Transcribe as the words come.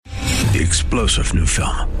The explosive new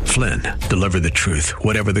film, Flynn, deliver the truth,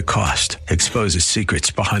 whatever the cost, exposes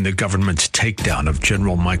secrets behind the government's takedown of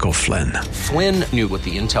General Michael Flynn. Flynn knew what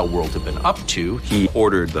the intel world had been up to. He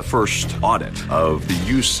ordered the first audit of the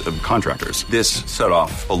use of contractors. This set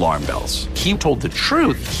off alarm bells. He told the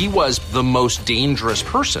truth. He was the most dangerous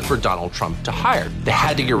person for Donald Trump to hire. They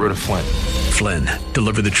had to get rid of Flynn. Flynn,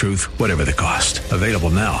 deliver the truth, whatever the cost. Available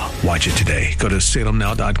now. Watch it today. Go to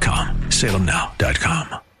salemnow.com.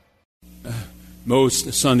 salemnow.com.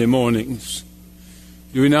 Most Sunday mornings,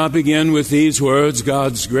 do we not begin with these words,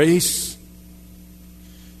 God's grace,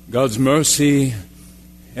 God's mercy,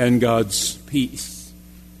 and God's peace?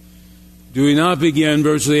 Do we not begin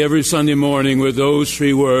virtually every Sunday morning with those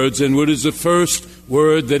three words? And what is the first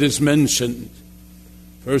word that is mentioned?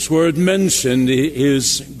 First word mentioned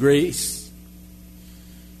is grace.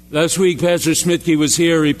 Last week, Pastor Smitke was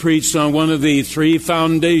here. He preached on one of the three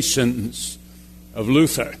foundations of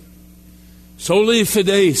Luther. Soli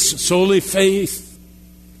fides, soli faith.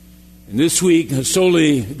 And this week,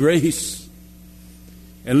 soli grace.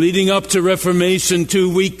 And leading up to Reformation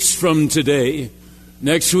 2 weeks from today,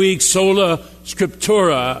 next week, sola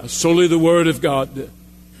scriptura, solely the Word of God.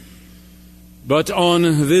 But on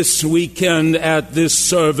this weekend at this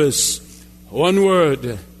service, one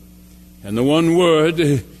word, and the one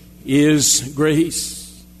word is grace.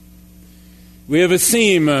 We have a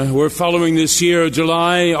theme we're following this year,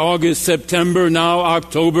 July, August, September, now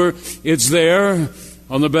October. It's there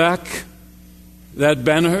on the back, that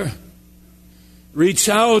banner. Reach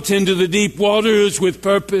out into the deep waters with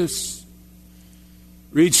purpose.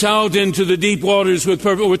 Reach out into the deep waters with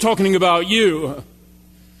purpose. We're talking about you.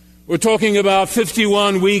 We're talking about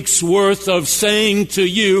 51 weeks worth of saying to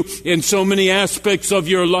you in so many aspects of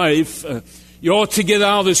your life, you ought to get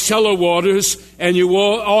out of the shallow waters and you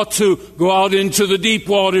ought to go out into the deep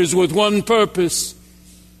waters with one purpose.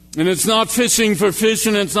 And it's not fishing for fish,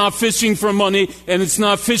 and it's not fishing for money, and it's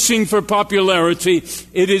not fishing for popularity.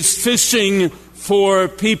 It is fishing for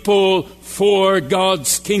people for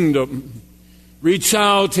God's kingdom. Reach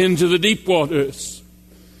out into the deep waters.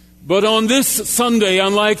 But on this Sunday,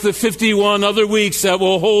 unlike the 51 other weeks that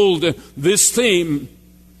will hold this theme,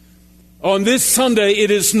 on this Sunday,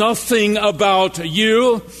 it is nothing about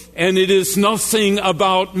you, and it is nothing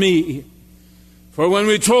about me. For when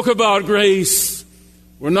we talk about grace,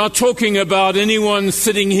 we're not talking about anyone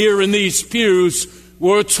sitting here in these pews.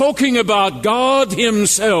 We're talking about God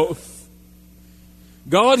Himself.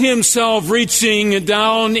 God Himself reaching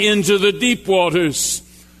down into the deep waters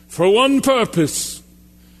for one purpose: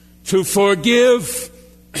 to forgive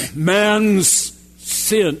man's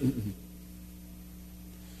sin.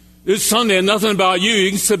 This Sunday, nothing about you.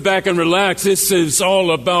 You can sit back and relax. This is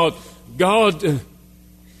all about God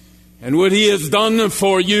and what He has done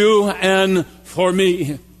for you and for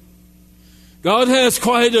me. God has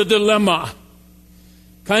quite a dilemma.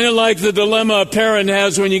 Kind of like the dilemma a parent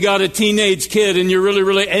has when you got a teenage kid and you're really,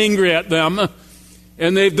 really angry at them.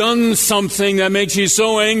 And they've done something that makes you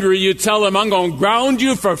so angry, you tell them, I'm going to ground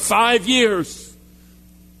you for 5 years.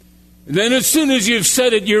 And then as soon as you've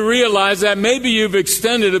said it, you realize that maybe you've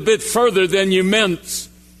extended a bit further than you meant.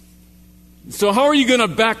 So how are you going to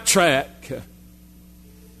backtrack?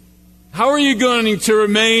 How are you going to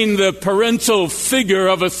remain the parental figure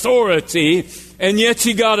of authority, and yet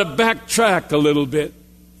you got to backtrack a little bit?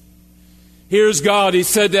 Here's God. He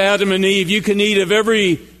said to Adam and Eve, you can eat of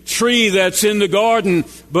every tree that's in the garden,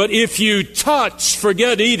 but if you touch,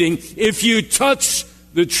 forget eating, if you touch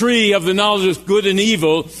the tree of the knowledge of good and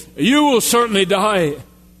evil, you will certainly die.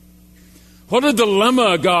 What a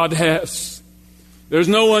dilemma God has. There's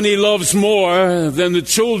no one He loves more than the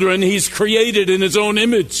children He's created in His own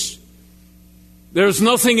image. There's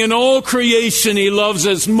nothing in all creation He loves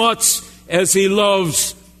as much as He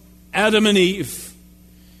loves Adam and Eve.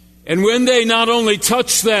 And when they not only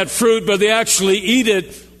touch that fruit, but they actually eat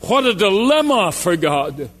it, what a dilemma for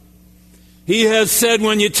God. He has said,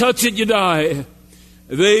 when you touch it, you die.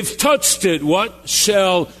 They've touched it. What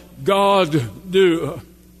shall God do?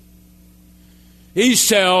 He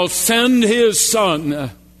shall send His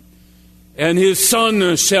Son, and His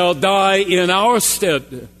Son shall die in our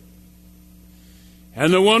stead.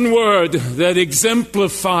 And the one word that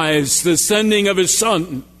exemplifies the sending of His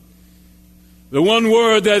Son, the one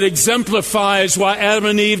word that exemplifies why Adam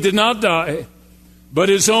and Eve did not die, but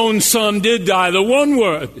His own Son did die, the one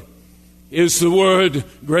word is the word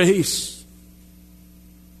grace.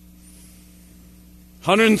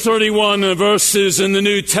 131 verses in the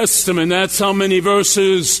New Testament. That's how many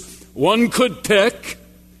verses one could pick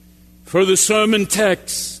for the sermon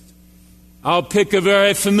text. I'll pick a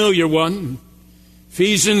very familiar one.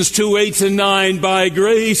 Ephesians 2:8-9. By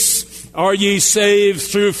grace are ye saved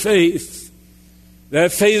through faith.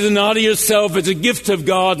 That faith is not of yourself, it's a gift of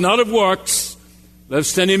God, not of works,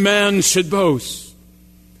 lest any man should boast.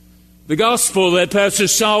 The gospel that Pastor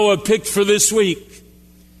Shawa picked for this week.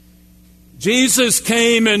 Jesus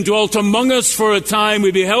came and dwelt among us for a time.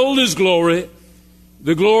 We beheld his glory,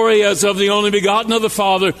 the glory as of the only begotten of the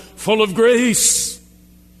Father, full of grace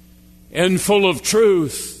and full of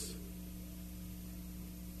truth.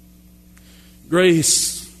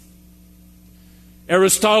 Grace.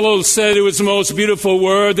 Aristotle said it was the most beautiful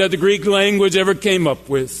word that the Greek language ever came up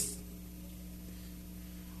with.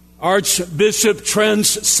 Archbishop Trent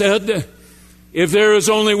said, if there is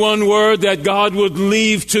only one word that God would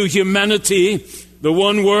leave to humanity, the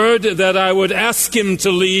one word that I would ask him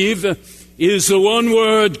to leave is the one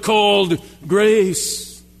word called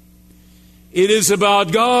grace. It is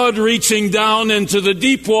about God reaching down into the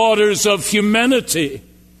deep waters of humanity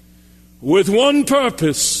with one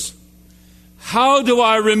purpose. How do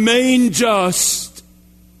I remain just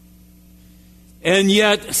and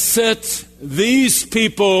yet set these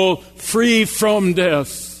people free from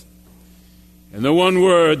death? And the one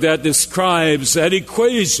word that describes that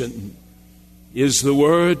equation is the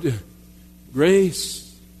word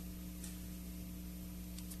grace.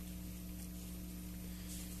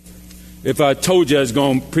 If I told you I was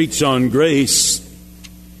going to preach on grace,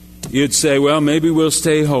 you'd say, well, maybe we'll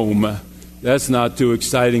stay home. That's not too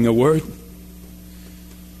exciting a word.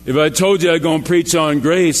 If I told you I was going to preach on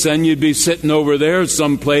grace, then you'd be sitting over there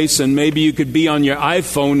someplace and maybe you could be on your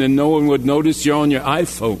iPhone and no one would notice you're on your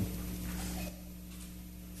iPhone.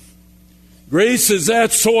 Grace is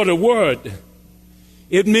that sort of word.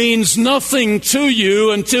 It means nothing to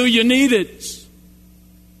you until you need it.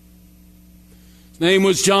 His name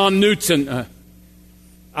was John Newton.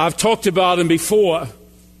 I've talked about him before.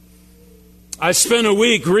 I spent a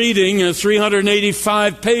week reading a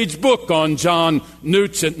 385-page book on John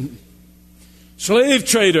Newton. Slave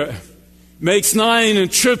trader, makes 9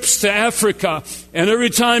 trips to Africa, and every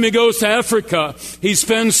time he goes to Africa, he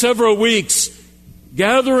spends several weeks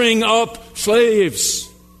gathering up slaves,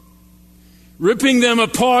 ripping them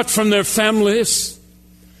apart from their families,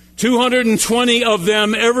 220 of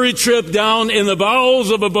them every trip down in the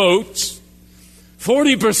bowels of a boat,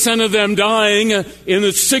 40% of them dying in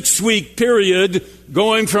a 6-week period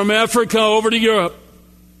going from Africa over to Europe.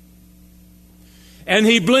 And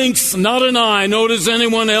he blinks not an eye, nor does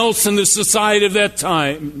anyone else in the society of that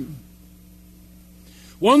time.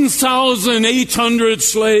 1,800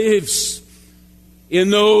 slaves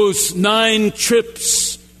in those 9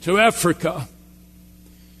 trips to Africa.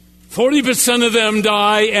 40% of them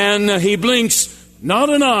die, and he blinks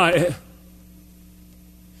not an eye.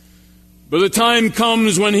 But the time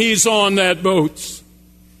comes when he's on that boat.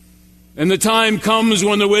 And the time comes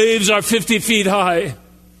when the waves are 50 feet high.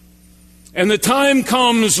 And the time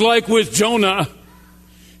comes, like with Jonah,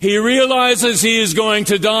 he realizes he is going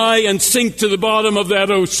to die and sink to the bottom of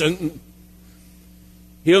that ocean.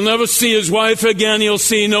 He'll never see his wife again. He'll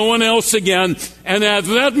see no one else again. And at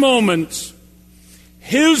that moment,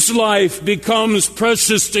 his life becomes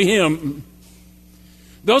precious to him.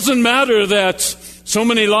 Doesn't matter that so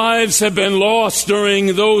many lives have been lost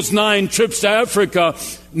during those 9 trips to Africa.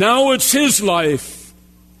 Now it's his life.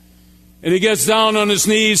 And he gets down on his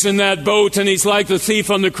knees in that boat, and he's like the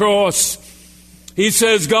thief on the cross. He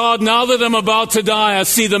says, God, now that I'm about to die, I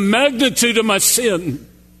see the magnitude of my sin.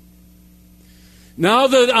 Now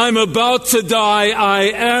that I'm about to die,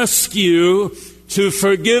 I ask you to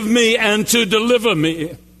forgive me and to deliver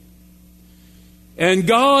me. And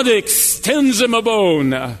God extends him a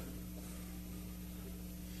bone.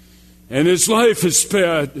 And his life is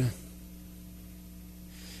spared.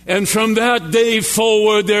 And from that day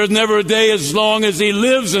forward, there's never a day as long as he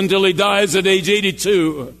lives until he dies at age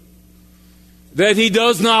 82 that he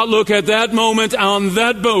does not look at that moment on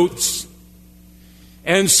that boat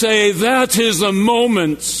and say, that is a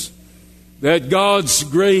moment that God's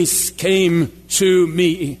grace came to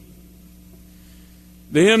me.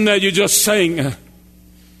 The hymn that you just sang,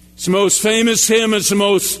 it's the most famous hymn, it's the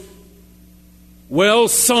most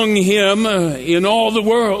well-sung hymn in all the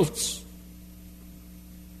world.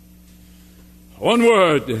 One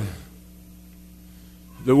word,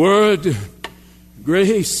 the word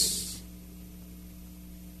grace.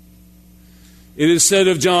 It is said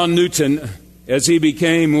of John Newton, as he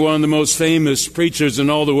became one of the most famous preachers in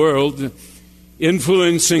all the world,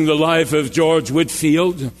 influencing the life of George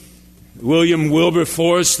Whitefield, William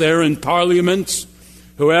Wilberforce there in Parliament,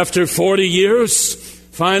 who after 40 years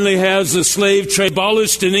finally has the slave trade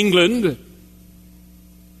abolished in England.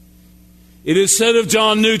 It is said of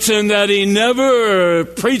John Newton that he never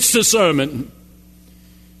preached a sermon.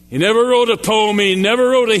 He never wrote a poem, he never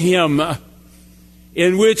wrote a hymn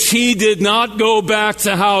in which he did not go back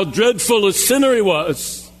to how dreadful a sinner he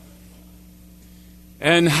was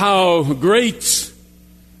and how great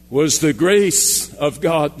was the grace of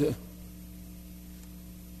God.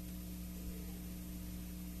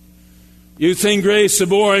 You think grace a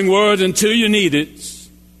boring word until you need it,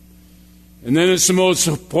 and then it's the most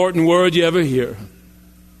important word you ever hear.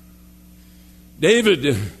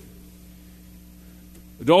 David,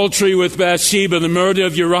 adultery with Bathsheba, the murder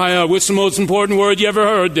of Uriah. What's the most important word you ever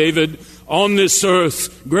heard, David, on this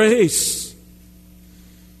earth? Grace.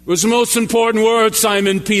 What's the most important word,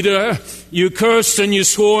 Simon Peter? You cursed and you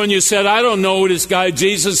swore and you said, I don't know who this guy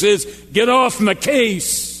Jesus is. Get off my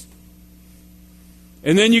case.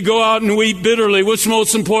 And then you go out and weep bitterly. What's the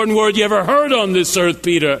most important word you ever heard on this earth,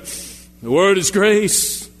 Peter? The word is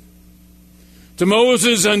grace. To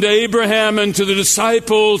Moses and to Abraham and to the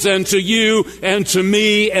disciples and to you and to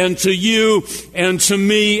me and to you and to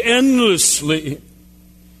me endlessly.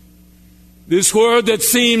 This word that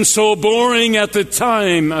seems so boring at the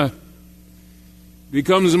time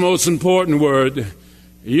becomes the most important word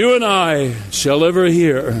you and I shall ever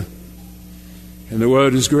hear. And the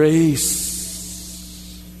word is grace.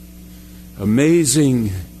 Amazing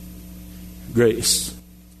grace.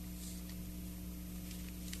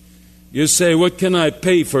 You say, what can I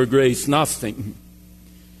pay for grace? Nothing.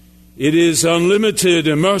 It is unlimited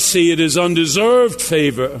mercy. It is undeserved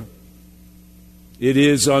favor. It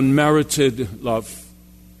is unmerited love.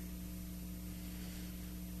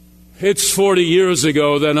 It's 40 years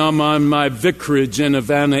ago that I'm on my vicarage in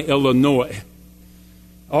Havana, Illinois.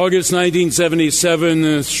 August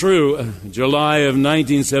 1977 through July of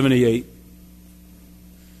 1978.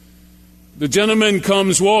 The gentleman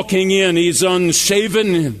comes walking in. He's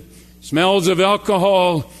unshaven, smells of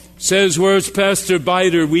alcohol, says, where's Pastor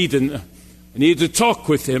Bider Wheaton? I need to talk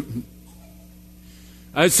with him.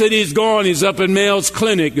 I said, he's gone. He's up at Mayle's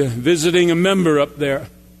Clinic visiting a member up there.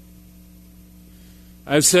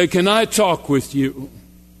 I said, can I talk with you?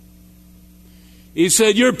 He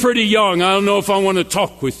said, you're pretty young. I don't know if I want to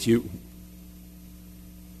talk with you.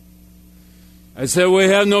 I said, we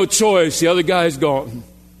have no choice. The other guy's gone.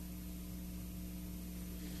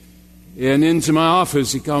 And into my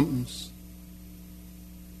office he comes.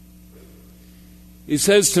 He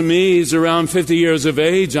says to me, he's around 50 years of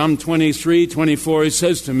age. I'm 23, 24. He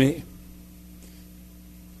says to me,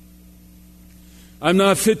 I'm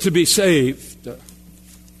not fit to be saved.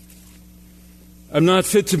 I'm not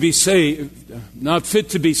fit to be saved. Not fit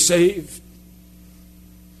to be saved.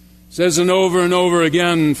 Says it over and over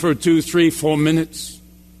again for 2, 3, 4 minutes.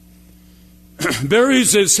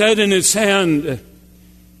 Buries his head in his hand.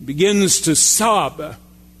 Begins to sob.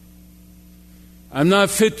 I'm not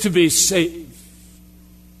fit to be saved.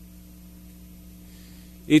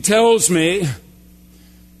 He tells me,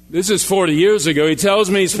 this is 40 years ago, he tells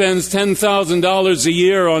me he spends $10,000 a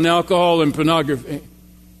year on alcohol and pornography.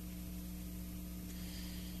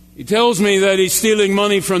 He tells me that he's stealing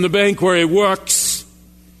money from the bank where he works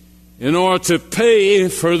in order to pay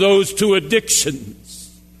for those two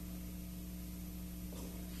addictions.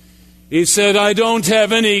 He said, I don't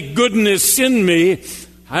have any goodness in me.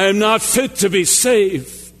 I am not fit to be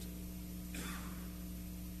saved.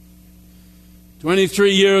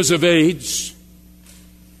 23 years of age,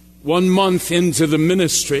 1 month into the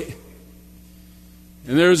ministry.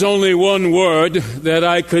 And there's only one word that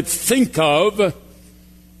I could think of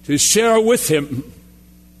to share with him.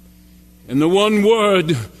 And the one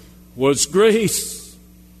word was grace.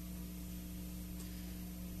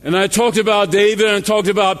 And I talked about David, and I talked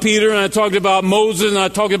about Peter, and I talked about Moses, and I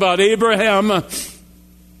talked about Abraham. And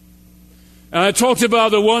I talked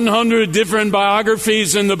about the 100 different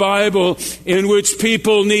biographies in the Bible in which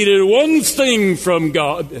people needed one thing from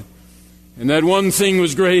God. And that one thing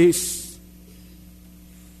was grace.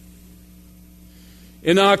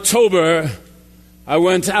 In October, I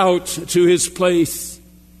went out to his place,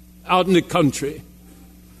 out in the country.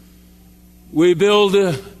 We built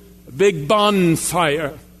a big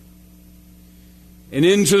bonfire. And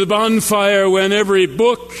into the bonfire went every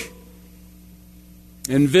book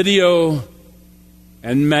and video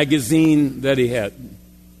and magazine that he had.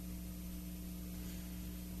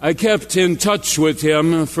 I kept in touch with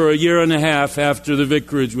him for a year and a half after the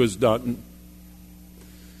vicarage was done.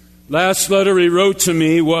 Last letter he wrote to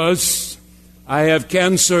me was, I have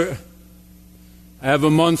cancer. I have a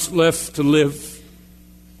month left to live.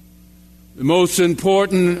 The most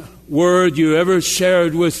important word you ever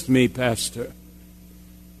shared with me, Pastor,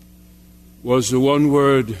 was the one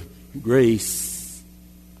word, grace.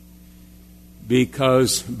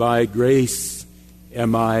 Because by grace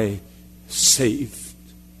am I saved.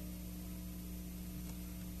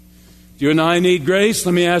 Do you and I need grace?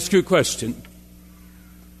 Let me ask you a question.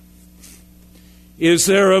 Is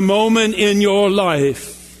there a moment in your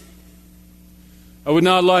life? I would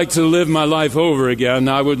not like to live my life over again.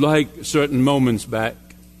 I would like certain moments back.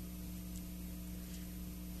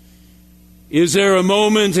 Is there a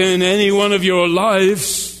moment in any one of your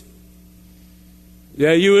lives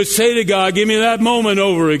that you would say to God, give me that moment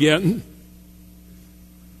over again?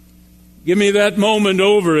 Give me that moment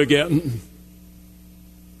over again.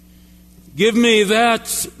 Give me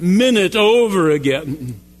that minute over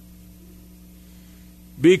again.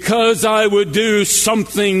 Because I would do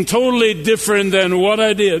something totally different than what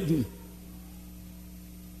I did.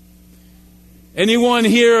 Anyone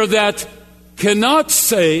here that cannot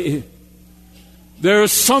say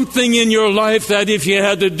there's something in your life that if you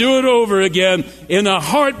had to do it over again, in a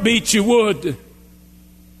heartbeat you would.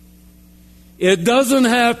 It doesn't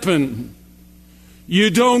happen. You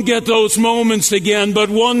don't get those moments again, but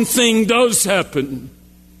one thing does happen.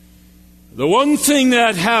 The one thing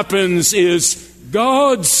that happens is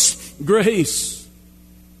God's grace.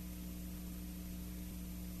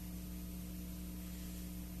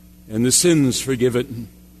 And the sins forgiven.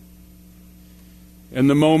 And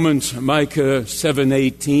the moment, Micah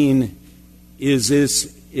 7:18, is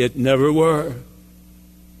this, it never were.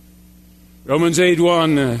 Romans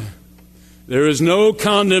 8:1, there is no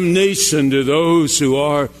condemnation to those who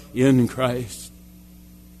are in Christ.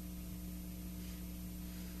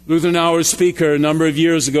 Lutheran Hour speaker a number of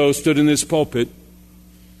years ago stood in this pulpit.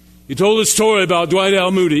 He told a story about Dwight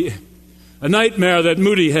L. Moody, a nightmare that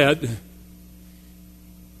Moody had.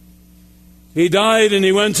 He died and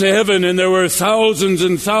he went to heaven, and there were thousands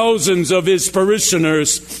and thousands of his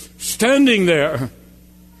parishioners standing there.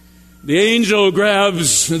 The angel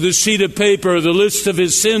grabs the sheet of paper, the list of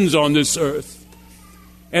his sins on this earth.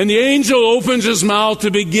 And the angel opens his mouth to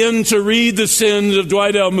begin to read the sins of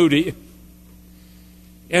Dwight L. Moody.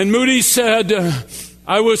 And Moody said,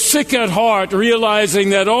 I was sick at heart, realizing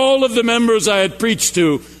that all of the members I had preached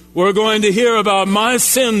to were going to hear about my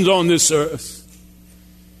sins on this earth.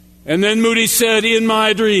 And then Moody said, in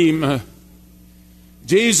my dream,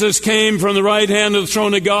 Jesus came from the right hand of the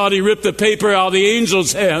throne of God. He ripped the paper out of the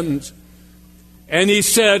angel's hand. And he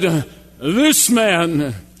said, this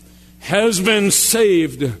man has been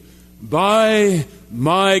saved by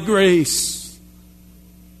my grace.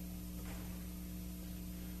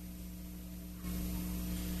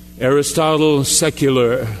 Aristotle,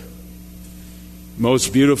 secular,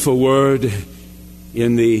 most beautiful word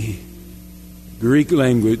in the Greek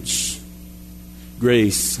language,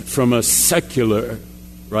 grace, from a secular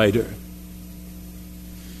writer.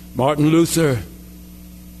 Martin Luther,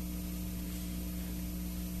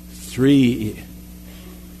 3,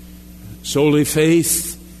 solely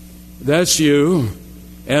faith, that's you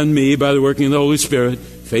and me by the working of the Holy Spirit,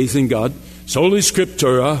 faith in God. Solely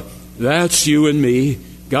scriptura, that's you and me.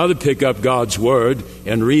 Got to pick up God's word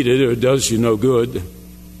and read it, or it does you no good.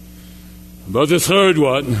 But the third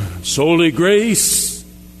one, solely grace,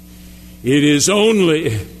 it is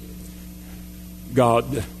only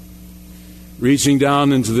God reaching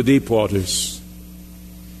down into the deep waters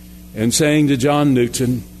and saying to John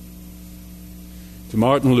Newton, to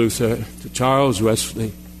Martin Luther, to Charles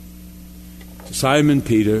Wesley, to Simon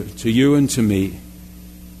Peter, to you and to me,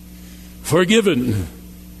 forgiven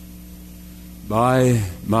by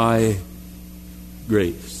my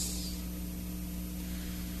grace.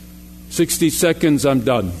 60 seconds, I'm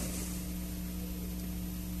done.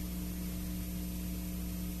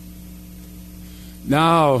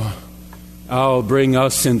 Now I'll bring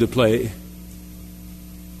us into play.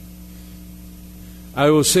 I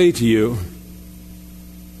will say to you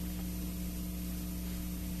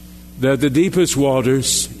that the deepest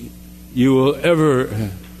waters you will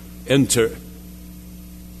ever enter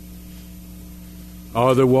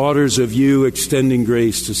are the waters of you extending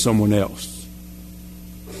grace to someone else.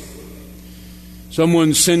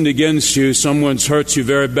 Someone sinned against you, someone's hurt you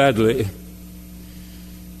very badly.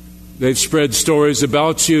 They've spread stories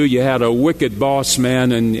about you. You had a wicked boss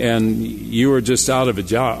man and you were just out of a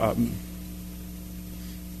job.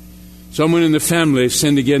 Someone in the family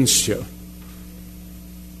sinned against you.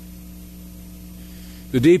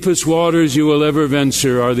 The deepest waters you will ever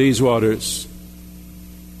venture are these waters.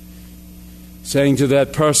 Saying to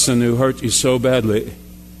that person who hurt you so badly,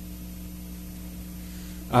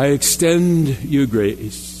 I extend you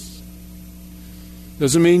grace.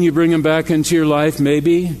 Doesn't mean you bring them back into your life,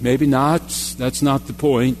 maybe not. That's not the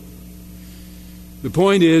point. The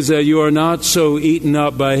point is that you are not so eaten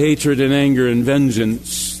up by hatred and anger and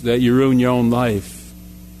vengeance that you ruin your own life.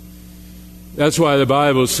 That's why the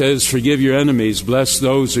Bible says, forgive your enemies, bless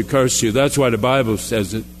those who curse you. That's why the Bible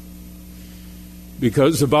says it.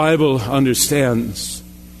 Because the Bible understands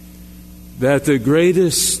that the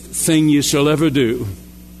greatest thing you shall ever do,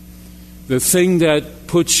 the thing that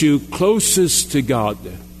puts you closest to God,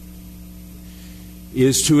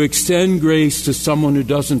 is to extend grace to someone who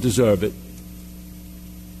doesn't deserve it.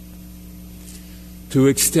 To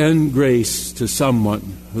extend grace to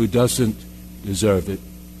someone who doesn't deserve it.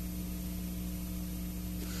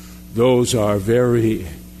 Those are very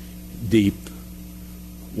deep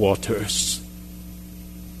waters.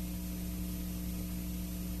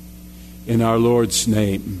 In our Lord's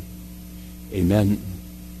name, amen.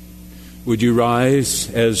 Would you rise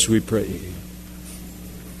as we pray?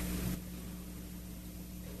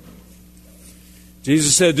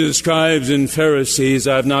 Jesus said to the scribes and Pharisees,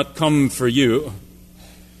 I have not come for you.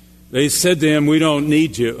 They said to him, we don't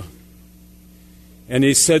need you. And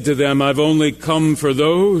he said to them, I've only come for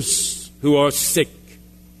those who are sick.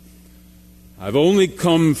 I've only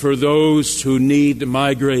come for those who need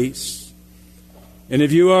my grace. And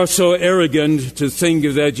if you are so arrogant to think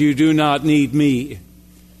that you do not need me,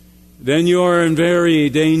 then you are in very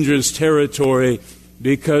dangerous territory,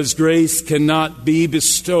 because grace cannot be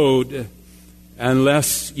bestowed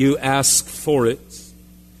unless you ask for it.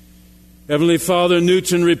 Heavenly Father,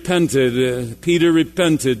 Newton repented, Peter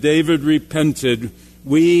repented, David repented.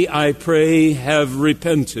 We, I pray, have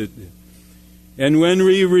repented. And when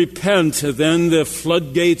we repent, then the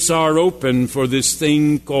floodgates are open for this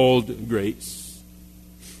thing called grace.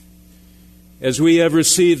 As we have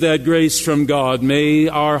received that grace from God, may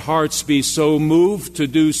our hearts be so moved to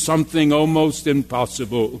do something almost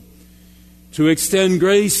impossible, to extend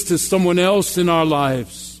grace to someone else in our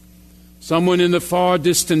lives, someone in the far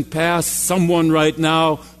distant past, someone right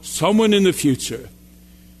now, someone in the future,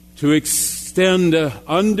 to extend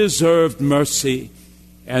undeserved mercy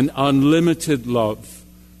and unlimited love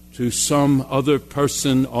to some other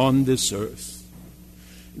person on this earth.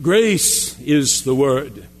 Grace is the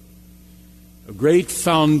word, a great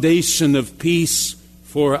foundation of peace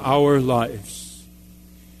for our lives.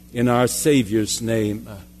 In our Savior's name,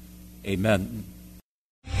 amen.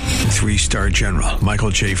 3-star General Michael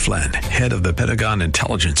J. Flynn, head of the Pentagon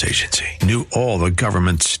Intelligence Agency, knew all the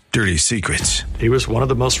government's dirty secrets. He was one of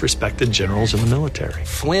the most respected generals in the military.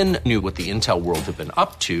 Flynn knew what the intel world had been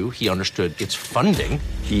up to. He understood its funding.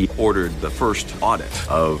 He ordered the first audit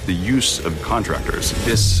of the use of contractors.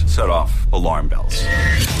 This set off alarm bells.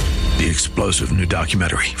 The explosive new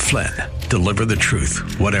documentary, Flynn, Deliver the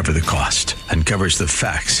Truth, Whatever the Cost, uncovers the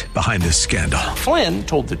facts behind this scandal. Flynn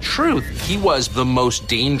told the truth. He was the most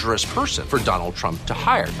dangerous person for Donald Trump to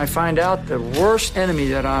hire. I find out the worst enemy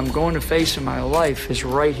that I'm going to face in my life is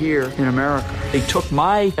right here in America. They took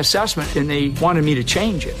my assessment and they wanted me to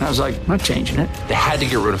change it. And I was like, I'm not changing it. They had to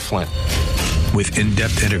get rid of Flynn. With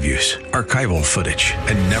in-depth interviews, archival footage,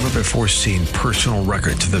 and never-before-seen personal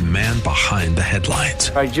records of the man behind the headlines.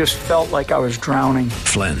 I just felt like I was drowning.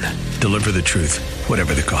 Flynn, Deliver the Truth,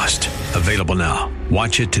 Whatever the Cost. Available now.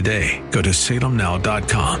 Watch it today. Go to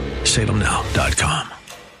salemnow.com. salemnow.com.